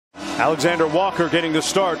Alexander Walker getting the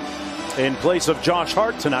start in place of Josh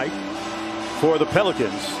Hart tonight for the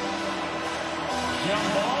Pelicans.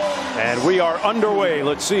 And we are underway.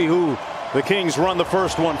 Let's see who the Kings run the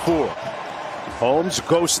first one for. Holmes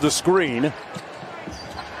ghosts the screen.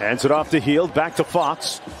 Hands it off to Hield. Back to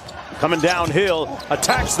Fox. Coming downhill.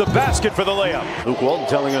 Attacks the basket for the layup. Luke Walton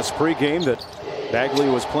telling us pregame that Bagley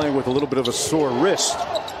was playing with a little bit of a sore wrist.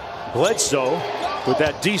 Bledsoe, with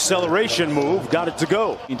that deceleration move, got it to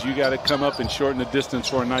go. You got to come up and shorten the distance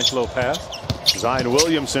for a nice low pass. Zion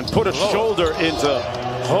Williamson put a shoulder into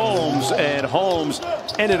Holmes, and Holmes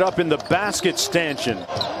ended up in the basket stanchion.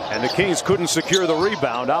 And the Kings couldn't secure the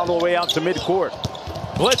rebound all the way out to midcourt.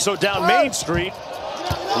 Bledsoe down Main Street.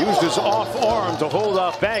 Used his off arm to hold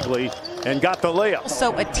off Bagley and got the layup.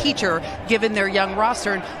 So a teacher, given their young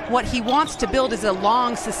roster, and what he wants to build is a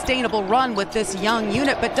long, sustainable run with this young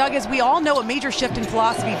unit. But Doug, as we all know, a major shift in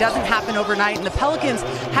philosophy doesn't happen overnight, and the Pelicans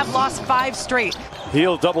have lost 5 straight.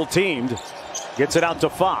 Hield double teamed, gets it out to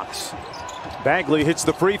Fox. Bagley hits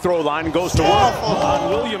the free throw line and goes to work on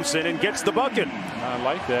Williamson and gets the bucket. I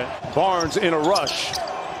like that. Barnes in a rush.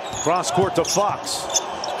 Cross court to Fox.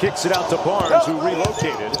 Kicks it out to Barnes, who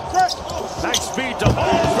relocated. Nice feed to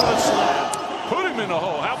Holmes for the slam. Put him in the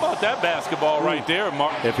hole. How about that basketball right there,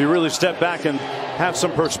 Mark? If you really step back and have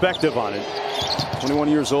some perspective on it. 21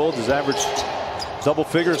 years old, has averaged double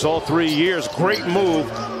figures all 3 years. Great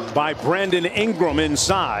move by Brandon Ingram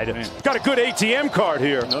inside. Man. Got a good ATM card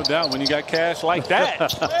here. No doubt when you got cash like that.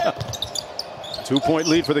 2-point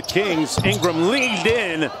lead for the Kings. Ingram leaned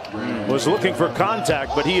in, was looking for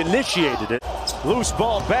contact, but he initiated it. Loose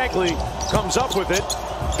ball, Bagley comes up with it,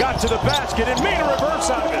 got to the basket and made a reverse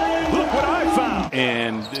out of it. Look what I found.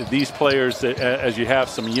 And these players, as you have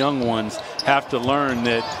some young ones, have to learn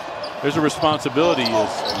that there's a responsibility.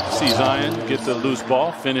 See Zion get the loose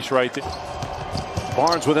ball, finish right there.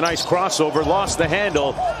 Barnes with a nice crossover, lost the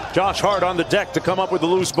handle. Josh Hart on the deck to come up with the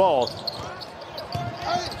loose ball.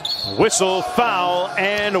 Whistle, foul,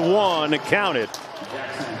 and one counted.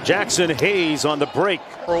 Jackson Hayes on the break.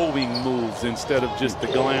 Probing moves instead of just the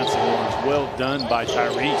glancing ones. Well done by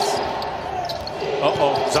Tyrese.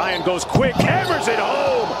 Zion goes quick, hammers it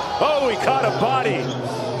home. Oh, he caught a body.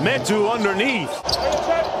 Meant to underneath.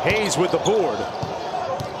 Hayes with the board.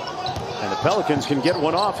 And the Pelicans can get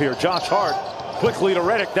one off here. Josh Hart quickly to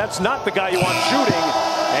Redick. That's not the guy you want shooting.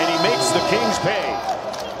 And he makes the Kings pay.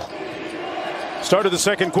 Start of the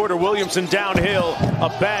second quarter, Williamson downhill. A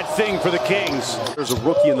bad thing for the Kings. There's a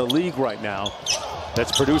rookie in the league right now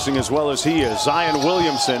that's producing as well as he is. Zion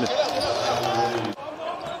Williamson.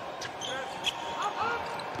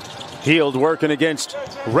 Hield working against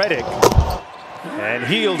Redick. And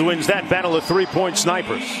Hield wins that battle of three-point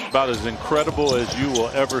snipers. About as incredible as you will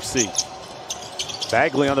ever see.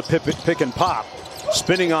 Bagley on the pick and pop.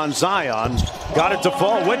 Spinning on Zion. Got it to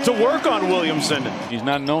fall. Went to work on Williamson. He's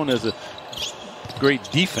not known as a great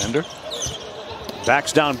defender.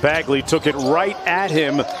 Backs down Bagley, took it right at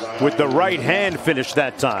him with the right hand finish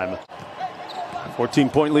that time.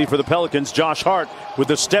 14-point lead for the Pelicans. Josh Hart with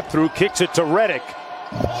the step through, kicks it to Redick.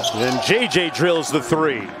 Then JJ drills the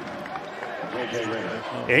three.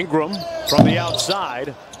 Ingram from the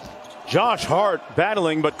outside. Josh Hart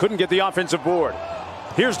battling but couldn't get the offensive board.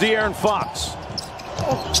 Here's De'Aaron Fox.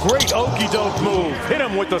 Great okey-doke move. Hit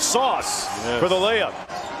him with the sauce for the layup.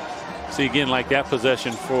 See again, like that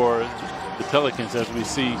possession for the Pelicans as we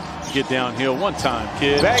see get downhill one time,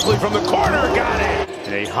 kid. Bagley from the corner, got it.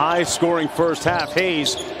 In a high-scoring first half,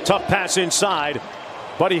 Hayes, tough pass inside.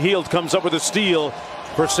 Buddy Hield comes up with a steal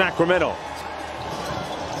for Sacramento.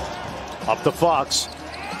 Up to Fox.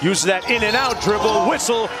 Uses that in and out dribble,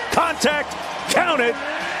 whistle, contact, count it.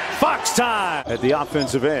 Fox time at the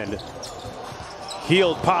offensive end.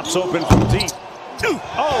 Hield pops open from deep.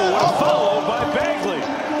 Oh, what a follow by Bagley.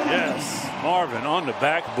 Yes, Marvin on the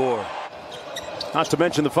backboard. Not to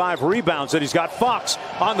mention the 5 rebounds that he's got. Fox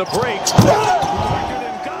on the break.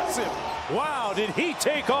 Wow, did he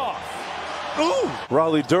take off? Ooh.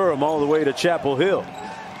 Raleigh-Durham all the way to Chapel Hill.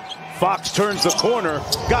 Fox turns the corner,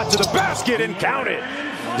 got to the basket and counted.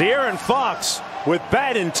 De'Aaron Fox with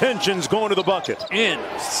bad intentions going to the bucket. In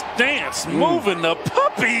stance, moving the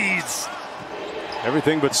puppies.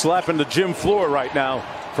 Everything but slapping the gym floor right now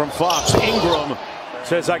from Fox. Ingram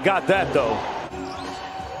says, I got that though.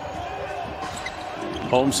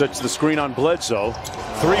 Holmes sets the screen on Bledsoe.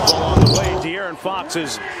 3 ball on the way. De'Aaron Fox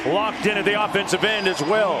is locked in at the offensive end as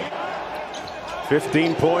well.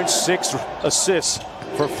 15 points, 6 assists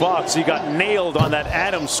for Fox. He got nailed on that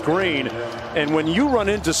Adams screen. And when you run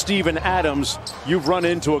into Steven Adams, you've run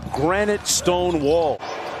into a granite stone wall.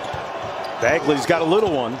 Bagley's got a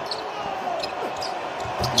little one.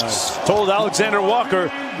 Fox told Alexander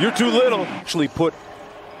Walker, "You're too little." Actually put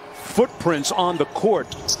footprints on the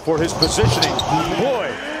court for his positioning.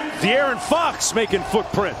 Boy, De'Aaron Fox making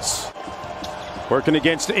footprints. Working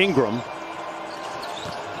against Ingram.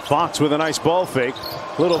 Fox with a nice ball fake.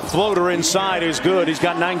 Little floater inside is good. He's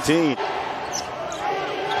got 19.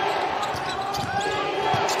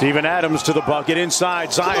 Steven Adams to the bucket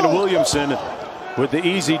inside. Zion Williamson with the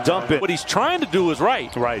easy dump it. What he's trying to do is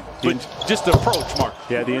right. Right. But just the approach, Mark.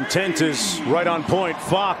 Yeah, the intent is right on point.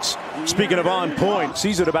 Fox, speaking of on point,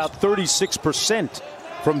 sees it about 36%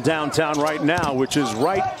 from downtown right now, which is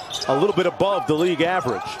right a little bit above the league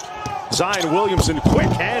average. Zion Williamson, quick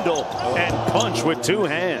handle and punch with two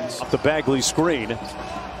hands. Off the Bagley screen.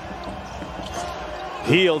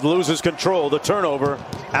 Hield loses control. The turnover.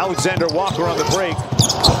 Alexander Walker on the break.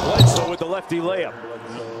 Bledsoe with the lefty layup.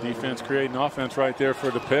 Defense creating offense right there for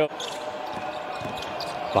the Pel.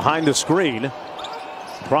 Behind the screen.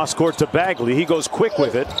 Cross court to Bagley. He goes quick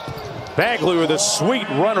with it. Bagley with a sweet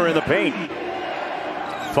runner in the paint.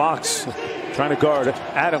 Fox trying to guard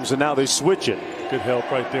Adams, and now they switch it. Good help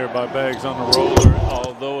right there by Baggs on the roller,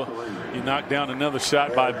 although he knocked down another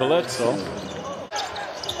shot by Bledsoe.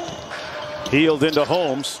 Hield into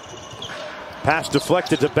Holmes. Pass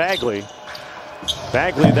deflected to Bagley.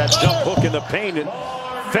 Bagley, that jump hook in the paint,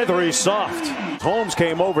 feathery soft. Holmes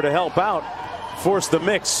came over to help out, forced the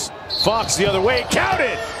mix. Fox the other way,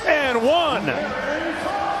 counted, and one.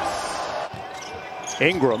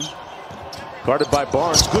 Ingram, guarded by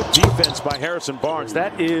Barnes. Good defense by Harrison Barnes.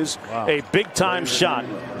 That is a big-time shot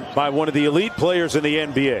by one of the elite players in the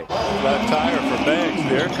NBA. Flat tire for Baggs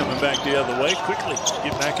there, coming back the other way quickly.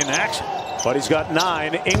 Get back in action. But he's got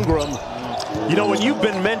 9. Ingram, you know, when you've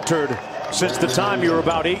been mentored since the time you were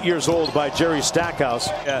about 8 years old by Jerry Stackhouse,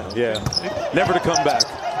 never to come back.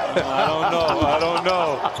 I don't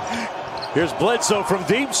know. Here's Bledsoe from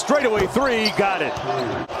deep, straightaway three, got it.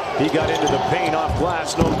 He got into the paint off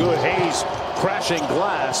glass, no good. Hayes crashing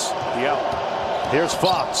glass. Here's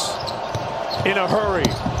Fox in a hurry,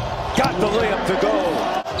 got the layup to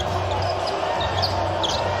go.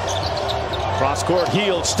 Cross court,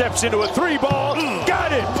 Hield steps into a 3-ball,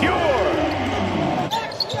 got it, pure.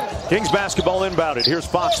 Kings basketball inbounded. Here's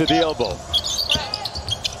Fox at the elbow.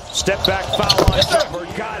 Step back foul line jumper,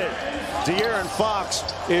 got it. De'Aaron Fox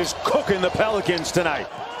is cooking the Pelicans tonight.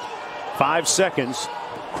 5 seconds,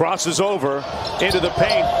 crosses over into the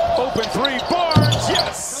paint, open 3, Barnes,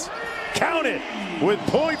 yes! Count it with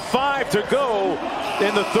 0.5 to go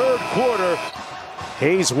in the third quarter.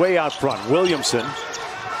 Hayes way out front, Williamson.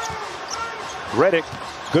 Redick,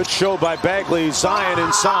 good show by Bagley. Zion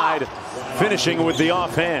inside, finishing with the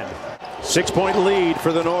offhand. 6-point lead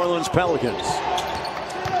for the New Orleans Pelicans.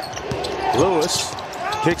 Lewis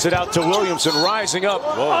kicks it out to Williamson, rising up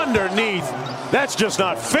underneath. That's just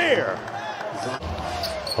not fair.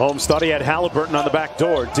 Holmes thought he had Halliburton on the back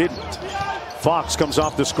door, didn't. Fox comes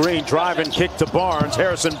off the screen, driving kick to Barnes.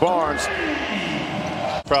 Harrison Barnes.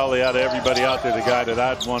 Probably out of everybody out there, the guy that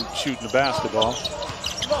I'd want shooting the basketball.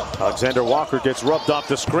 Alexander Walker gets rubbed off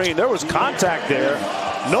the screen. There was contact there.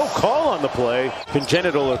 No call on the play.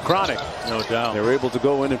 Congenital or chronic. No doubt. They were able to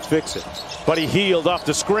go in and fix it. Buddy Hield off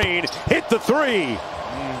the screen. Hit the 3.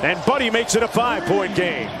 And Buddy makes it a 5-point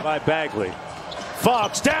game by Bagley.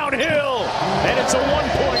 Fox downhill. And it's a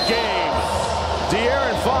 1-point game.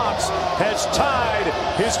 De'Aaron Fox has tied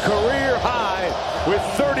his career high with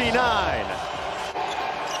 39.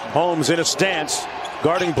 Holmes in a stance,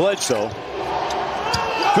 guarding Bledsoe.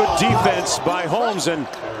 Good defense by Holmes, and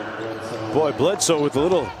boy, Bledsoe with a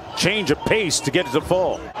little change of pace to get it to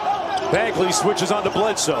fall. Bagley switches on to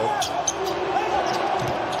Bledsoe.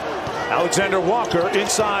 Alexander Walker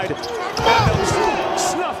inside. Adams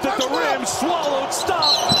snuffed at the rim, swallowed,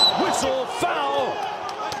 stop, whistle, foul.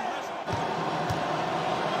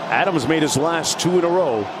 Adams made his last 2 in a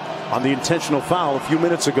row on the intentional foul a few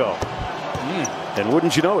minutes ago. And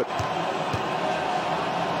wouldn't you know it?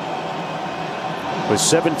 With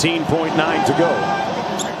 17.9 to go.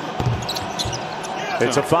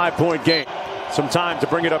 It's a 5-point game. Some time to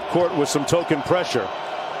bring it up court with some token pressure.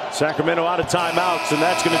 Sacramento out of timeouts, and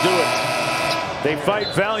that's going to do it. They fight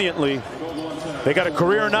valiantly. They got a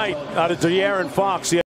career night out of De'Aaron Fox.